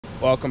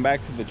Welcome back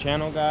to the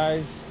channel,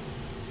 guys.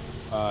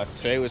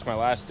 Today was my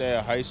last day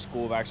of high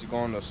school, of actually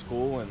going to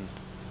school, and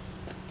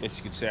I guess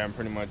you could say I'm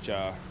pretty much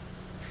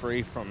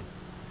free from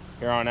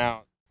here on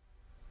out.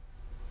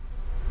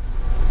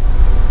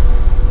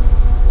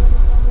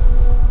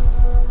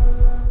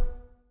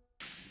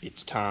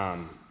 It's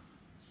time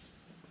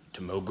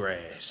to mow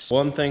grass.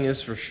 One thing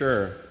is for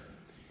sure,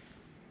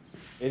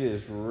 it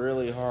is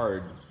really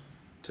hard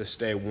to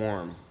stay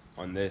warm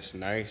on this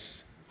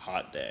nice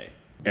hot day.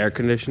 Air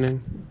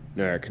conditioning?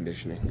 No air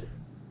conditioning.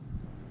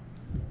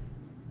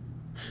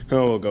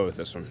 Oh, we'll go with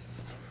this one.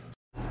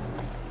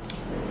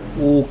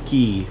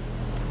 Okay.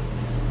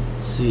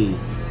 See.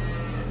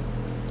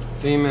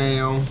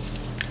 Female.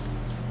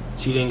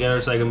 She didn't get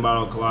her second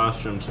bottle of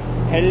colostrums.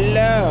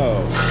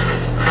 Hello.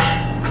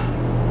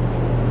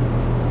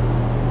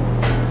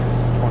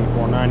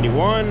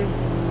 $24.91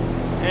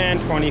 and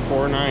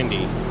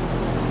 $24.90.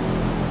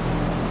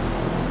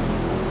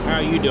 How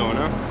you doing,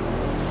 huh?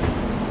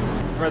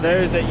 For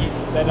those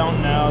that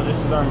don't know, this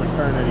is our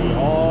maternity.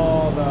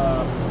 All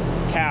the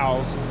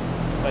cows,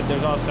 but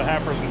there's also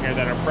heifers in here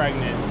that are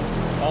pregnant.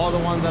 All the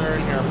ones that are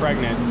in here are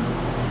pregnant,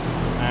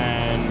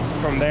 and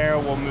from there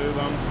we'll move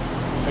them.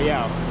 But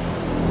yeah,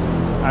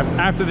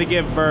 after they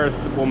give birth,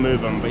 we'll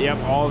move them. But yep,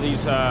 all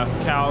these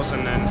cows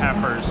and then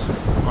heifers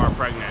are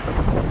pregnant.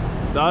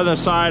 The other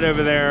side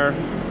over there,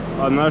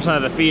 on the other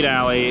side of the feed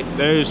alley,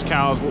 those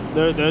cows,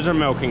 those are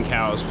milking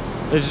cows.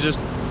 This is just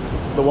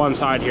the one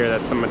side here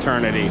that's the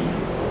maternity.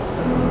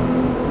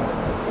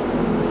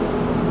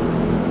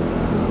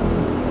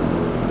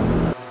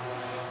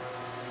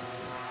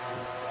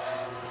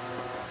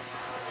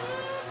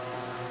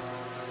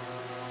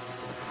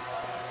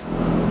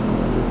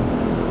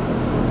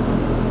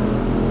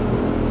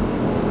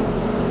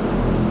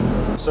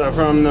 So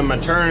from the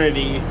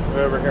maternity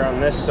over here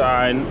on this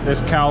side, this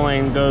cow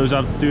lane goes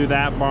up through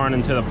that barn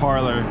into the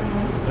parlor,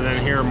 and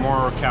then here are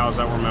more cows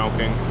that we're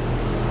milking.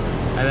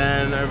 And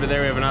then over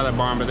there we have another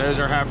barn, but those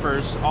are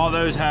heifers. All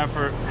those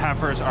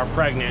heifers are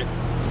pregnant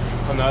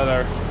on the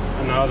other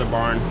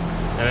barn.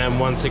 And then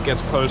once it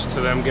gets close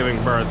to them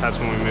giving birth, that's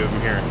when we move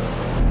them here.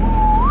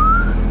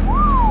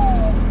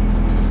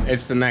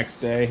 It's the next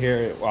day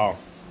here. Well,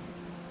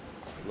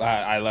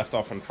 I left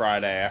off on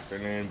Friday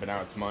afternoon, but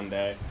now it's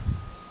Monday.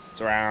 It's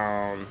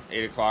around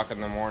 8 o'clock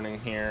in the morning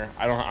here.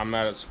 I'm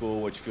not at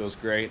school, which feels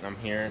great, and I'm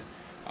here.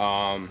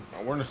 We're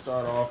gonna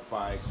start off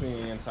by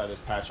cleaning inside this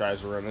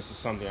pasteurizer room. This is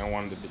something I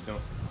wanted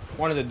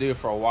to do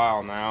for a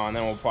while now, and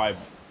then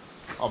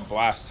I'll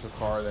blast the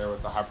car there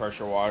with the high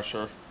pressure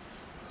washer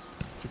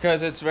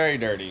because it's very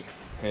dirty.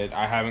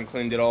 I haven't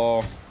cleaned it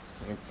all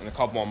in a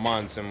couple of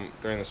months, and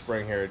during the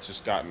spring here it's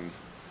just gotten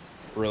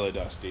really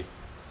dusty.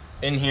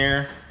 In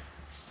here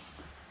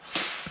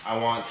I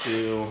want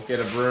to get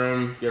a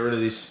broom, get rid of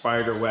these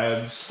spider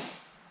webs,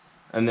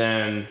 and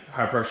then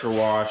high pressure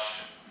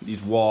wash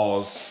these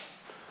walls.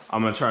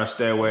 I'm gonna try to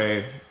stay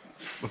away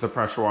with the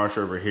pressure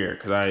washer over here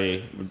because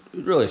it would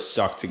really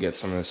suck to get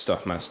some of this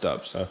stuff messed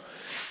up. So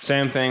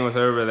same thing with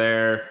over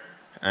there,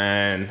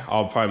 and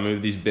I'll probably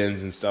move these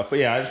bins and stuff. But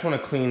yeah, I just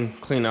want to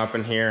clean up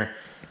in here.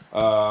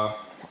 I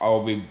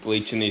will be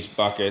bleaching these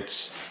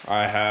buckets.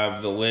 I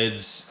have the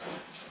lids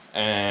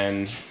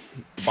and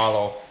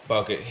bottle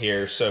bucket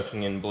here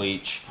soaking in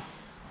bleach.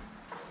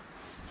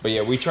 But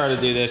yeah, we try to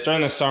do this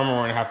during the summer.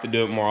 We're gonna have to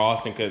do it more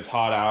often because it's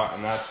hot out,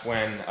 and that's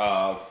when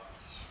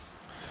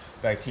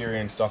bacteria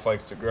and stuff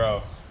likes to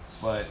grow.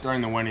 But during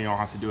the winter you don't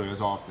have to do it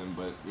as often.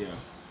 But yeah,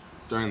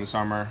 during the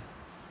summer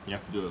you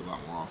have to do it a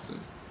lot more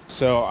often.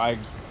 So I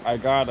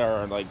got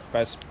our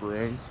best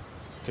broom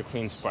to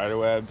clean spider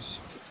webs.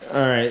 All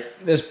right,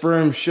 this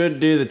broom should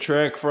do the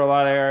trick for a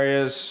lot of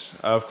areas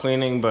of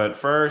cleaning, but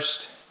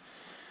first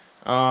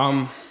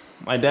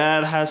my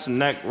dad has some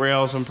neck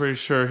rails. I'm pretty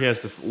sure he has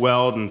to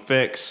weld and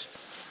fix.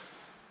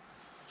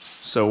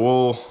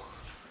 So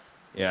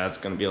yeah, it's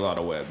gonna be a lot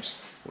of webs.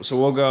 So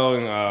we'll go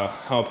and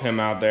help him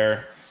out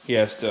there. He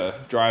has to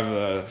drive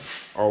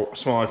our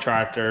smaller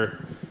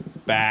tractor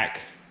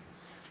back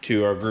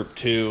to our group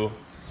 2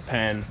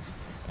 pen,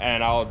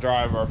 and I'll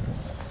drive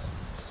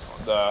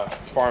the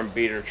farm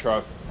beater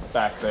truck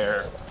back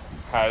there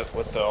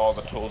with all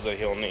the tools that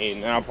he'll need,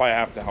 and I'll probably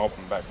have to help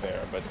him back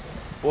there, but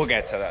we'll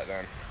get to that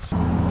then.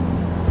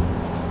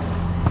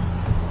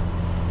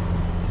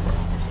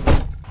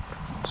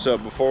 So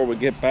before we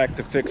get back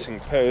to fixing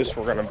posts,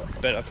 we're gonna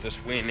bed up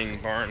this weaning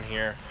barn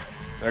here.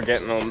 They're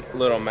getting a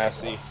little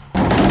messy.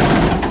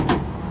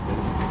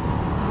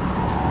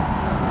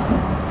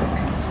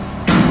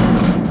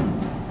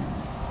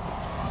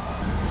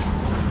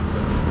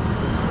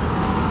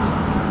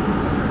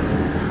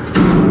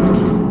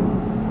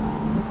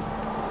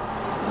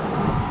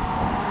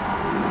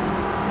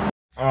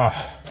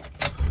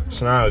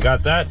 So now we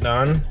got that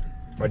done.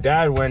 My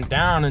dad went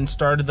down and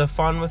started the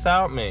fun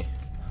without me.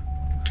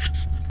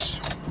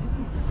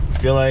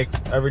 I feel like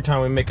every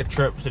time we make a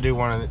trip to do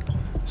one of the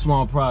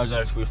small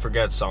projects, we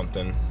forget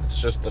something. It's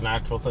just the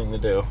natural thing to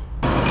do.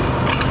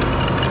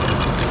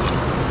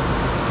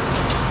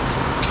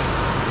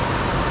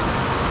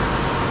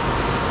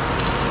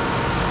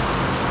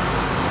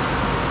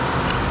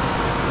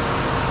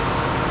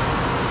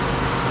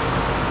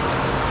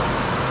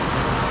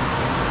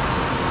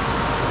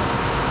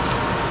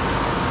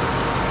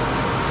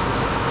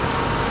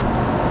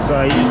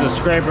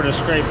 scraper to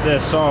scrape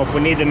this off.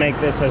 We need to make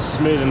this as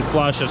smooth and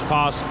flush as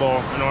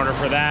possible in order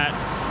for that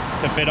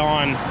to fit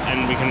on,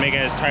 and we can make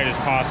it as tight as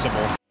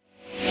possible.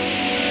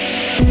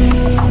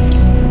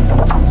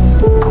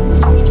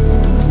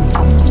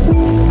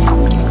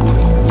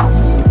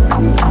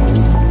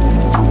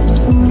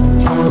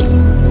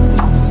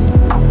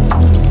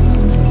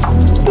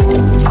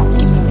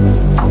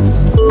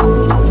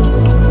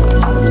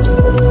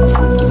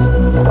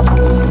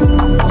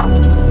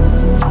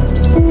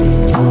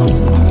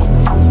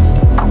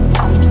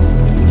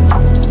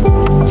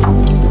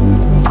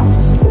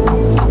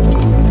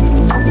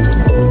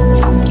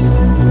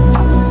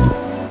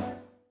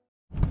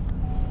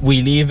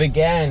 We leave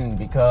again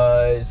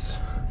because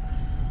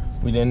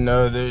we didn't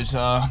know there's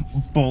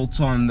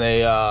bolts on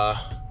the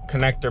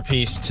connector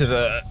piece to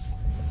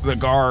the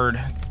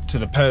guard to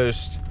the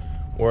post,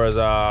 whereas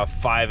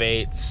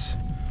 5/8.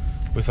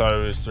 We thought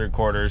it was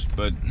 3/4,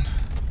 but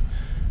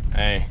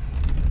hey,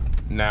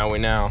 now we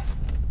know.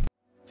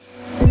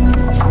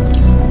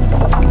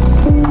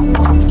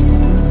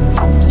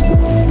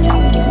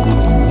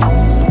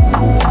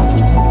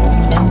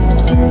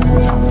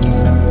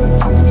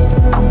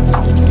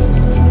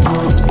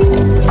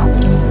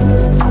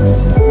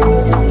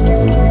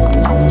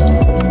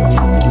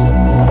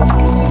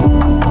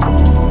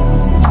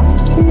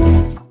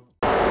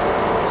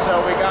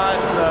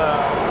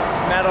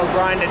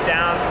 Grind it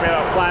down so we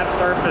have a flat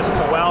surface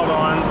to weld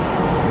on,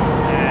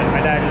 and my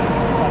dad just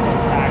put the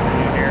packer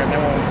in here and then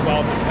we'll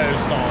weld the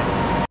post on.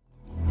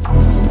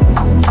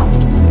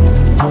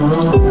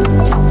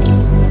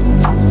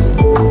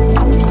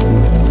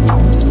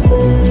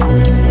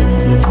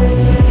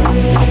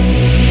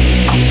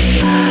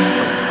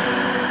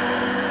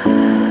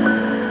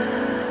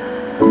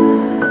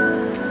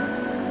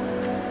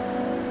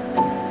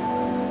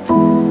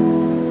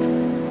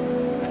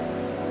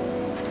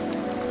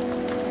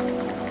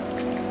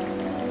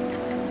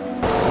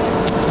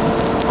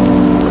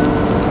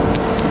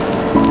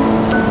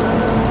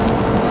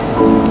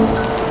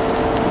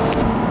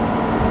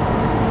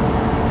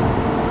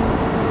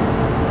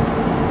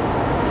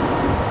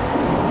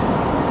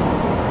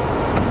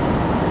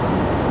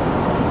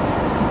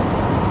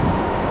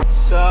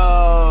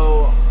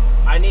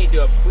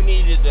 We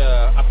needed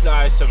to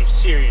apply some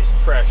serious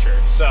pressure,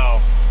 so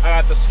I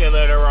got the skid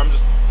loader where I'm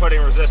just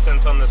putting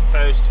resistance on this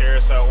post here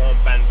so it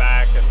won't bend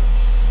back, and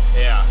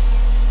yeah,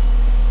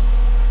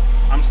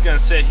 I'm just gonna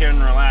sit here and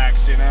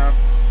relax, you know.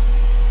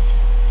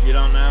 You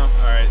don't know?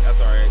 All right,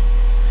 that's all right.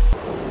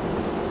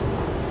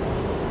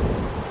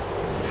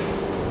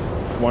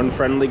 One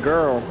friendly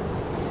girl.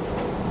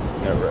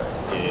 All right.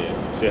 Yeah.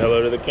 Say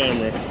hello to the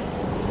camera.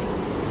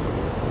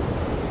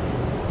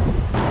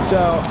 So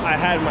I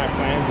had my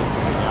plans of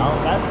doing out.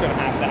 That's gonna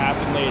have to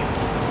happen later.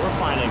 We're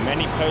finding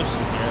many posts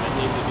in here that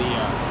need to be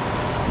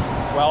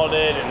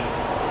welded, and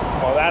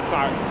well, that's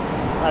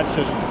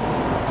just a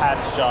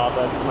patch job.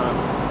 That's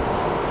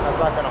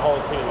not gonna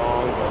hold too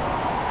long,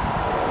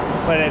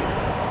 but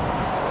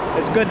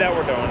it's good that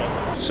we're doing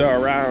it. So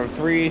around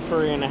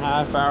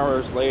 3.5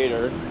 hours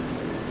later,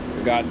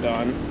 we got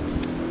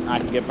done. I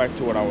can get back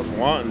to what I was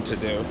wanting to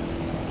do,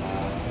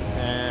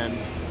 and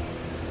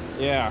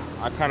yeah,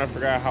 I kind of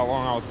forgot how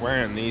long I was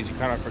wearing these. You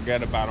kind of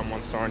forget about them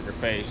once they're on your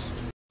face.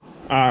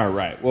 All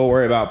right, we'll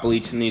worry about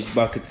bleaching these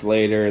buckets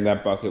later.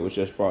 That bucket was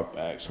just brought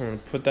back, so I'm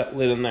gonna put that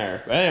lid in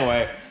there. But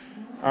anyway,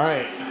 all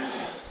right,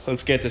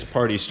 let's get this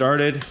party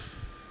started.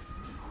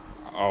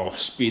 I'll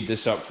speed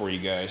this up for you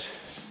guys.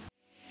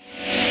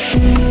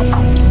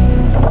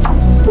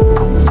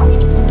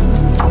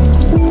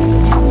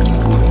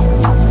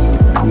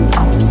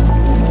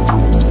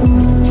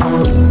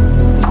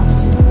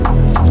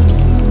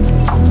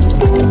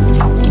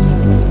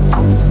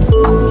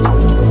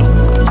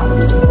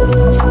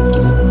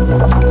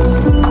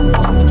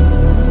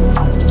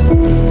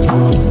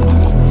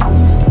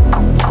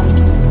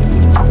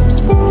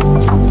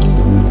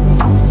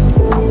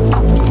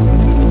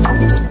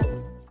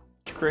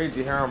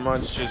 Crazy how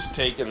much just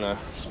taking the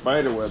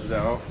spider webs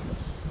out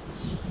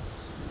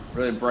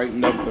really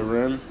brightened up the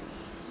rim.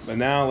 But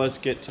now let's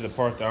get to the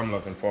part that I'm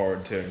looking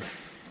forward to,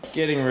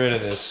 getting rid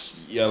of this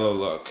yellow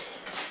look.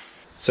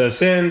 So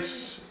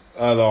since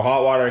the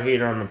hot water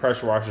heater on the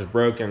pressure washer is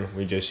broken,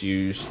 we just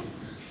use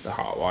the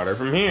hot water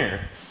from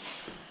here.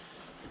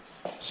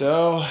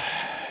 So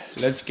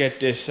let's get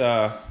this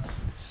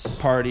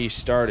party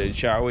started,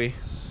 shall we?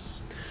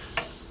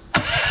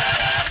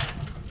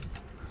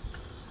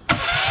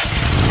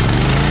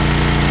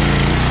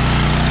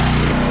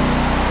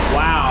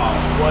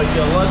 Would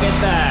you look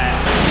at that?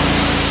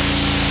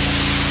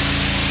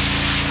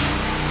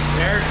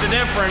 There's the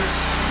difference.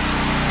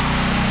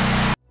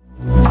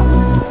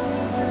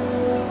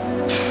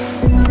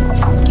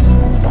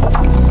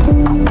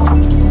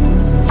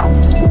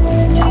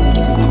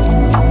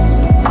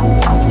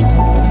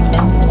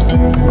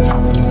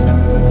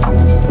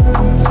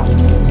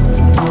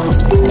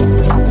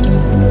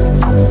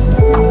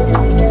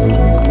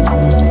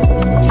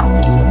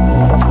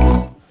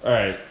 All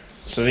right,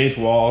 so these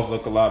walls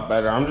look a lot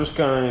better. I'm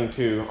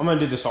gonna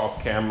do this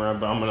off camera,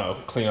 but I'm gonna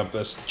clean up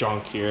this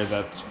junk here.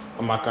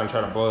 I'm not gonna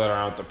try to blow that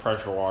around with the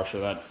pressure washer.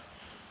 That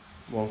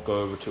won't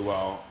go over too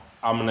well.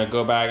 I'm gonna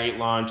go back, eat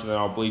lunch, and then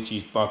I'll bleach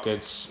these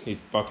buckets. These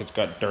buckets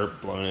got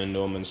dirt blown into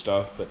them and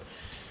stuff, but.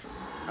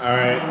 All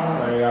right,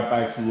 so I got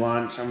back from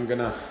lunch. I'm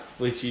gonna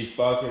bleach these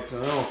buckets,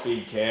 and I don't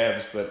feed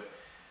calves, but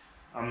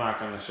I'm not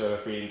gonna show the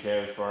feeding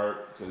calves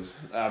part because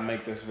I'll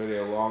make this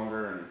video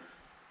longer. And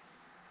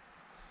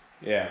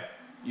yeah,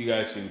 you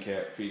guys seen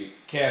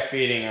calf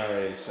feeding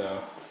already,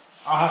 so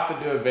I'll have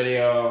to do a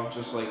video,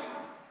 just like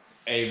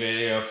a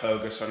video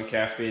focused on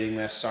calf feeding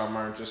this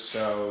summer, just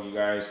so you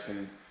guys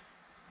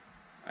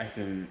I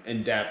can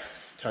in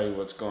depth tell you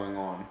what's going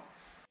on.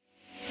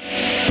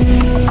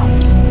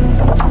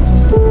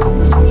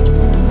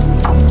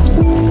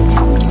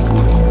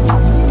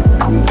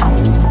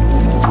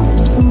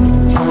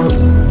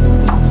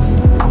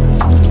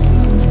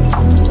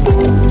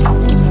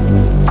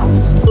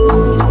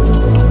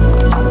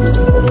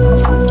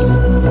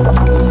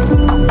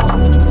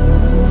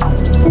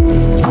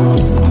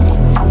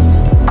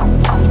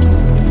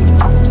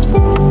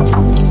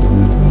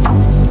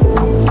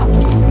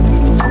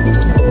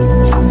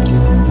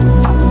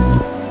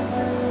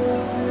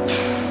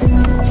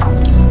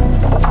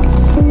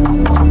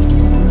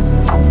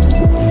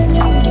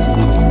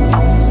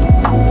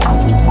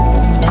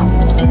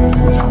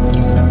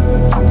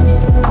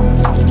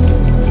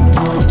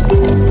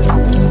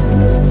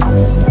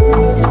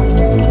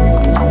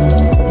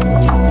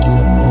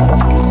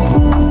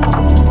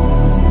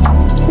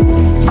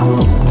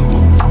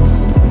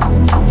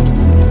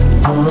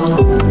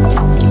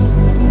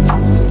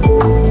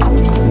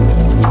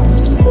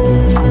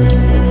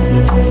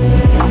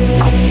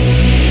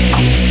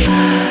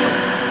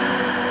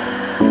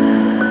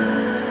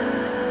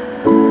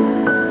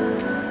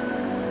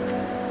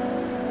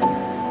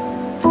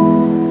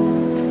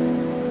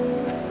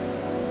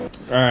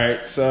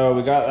 Alright, so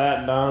we got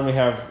that done.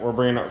 We're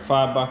bringing up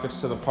 5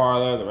 buckets to the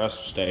parlor. The rest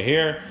will stay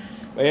here.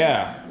 But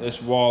yeah,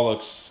 this wall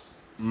looks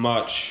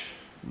much,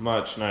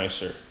 much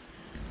nicer.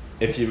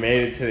 If you made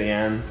it to the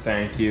end,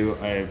 thank you.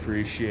 I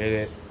appreciate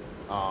it.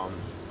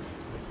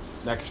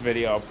 Next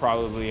video,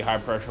 probably high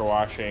pressure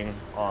washing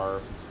our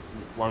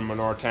one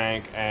manure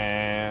tank,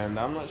 and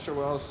I'm not sure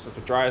what else. If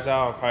it dries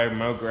out, I'll probably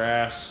mow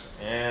grass,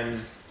 and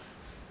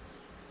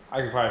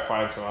I could probably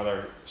find some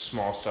other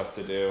small stuff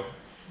to do.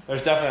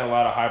 There's definitely a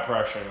lot of high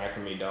pressure that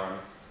can be done,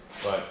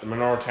 but the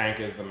manure tank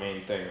is the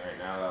main thing right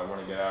now that I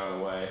want to get out of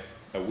the way,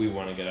 that we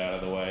want to get out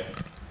of the way.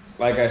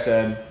 Like I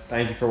said,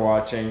 thank you for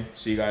watching.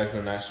 See you guys in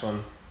the next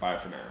one. Bye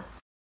for now.